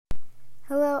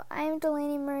Hello, I am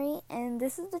Delaney Marie, and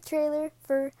this is the trailer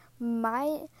for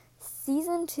my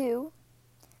Season 2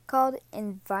 called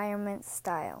Environment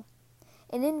Style.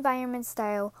 In Environment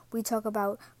Style, we talk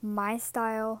about my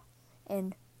style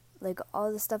and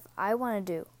all the stuff I want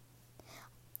to do.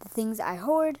 The things I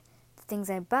hoard, the things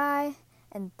I buy,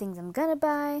 and the things I'm gonna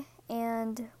buy,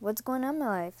 and what's going on in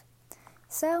my life.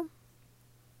 So,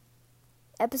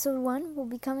 episode 1 will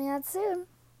be coming out soon.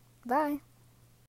 Bye.